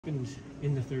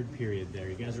In the third period there,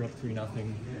 you guys are up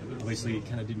 3-0. Obviously, it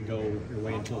kind of didn't go your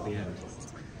way until the end.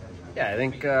 Yeah, I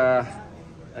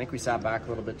think we sat back a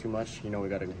little bit too much. You know, we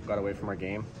got away from our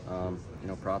game. You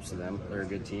know, props to them. They're a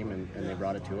good team, and they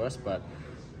brought it to us. But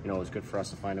you know, it was good for us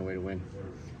to find a way to win.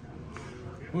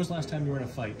 When was the last time you were in a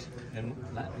fight, and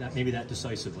maybe that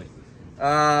decisively?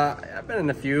 I've been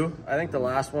in a few. I think the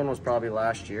last one was probably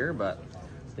last year, but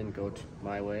didn't go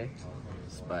my way.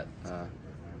 But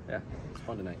yeah, it's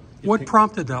fun tonight. What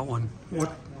prompted that one?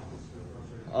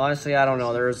 Honestly, I don't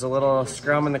know. There was a little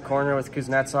scrum in the corner with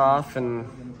Kuznetsov,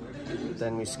 and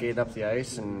then we skated up the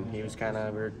ice, and we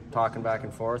were talking back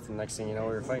and forth, and next thing you know,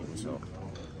 we were fighting. So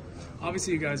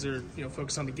obviously, you guys are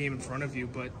focused on the game in front of you,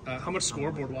 but how much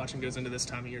scoreboard watching goes into this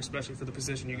time of year, especially for the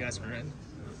position you guys are in?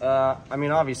 I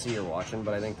mean, obviously you're watching,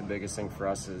 but I think the biggest thing for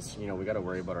us is we got to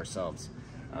worry about ourselves.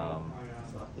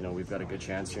 We've got a good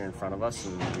chance here in front of us,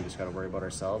 and we just got to worry about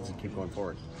ourselves and keep going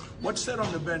forward. What's said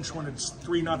on the bench when it's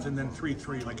 3-0 then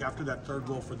 3-3, like after that third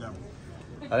goal for them?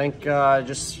 I think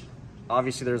just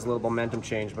obviously there's a little momentum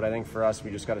change, but I think for us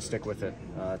we just got to stick with it.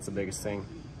 That's the biggest thing.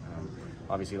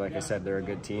 Obviously, like I said, they're a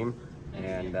good team,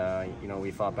 and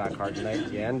we fought back hard tonight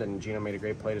at the end, and Gino made a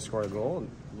great play to score a goal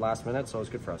last minute, so it was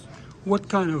good for us. What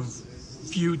kind of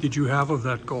view did you have of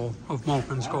that goal, of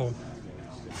Malkin's goal?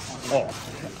 Oh,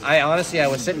 I was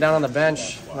sitting down on the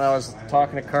bench when I was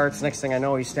talking to Karts. Next thing I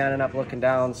know, he's standing up looking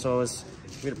down, so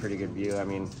we had a pretty good view. I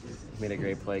mean, he made a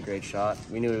great play, great shot.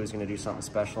 We knew he was going to do something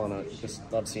special, and I just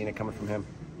loved seeing it coming from him.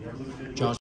 Josh.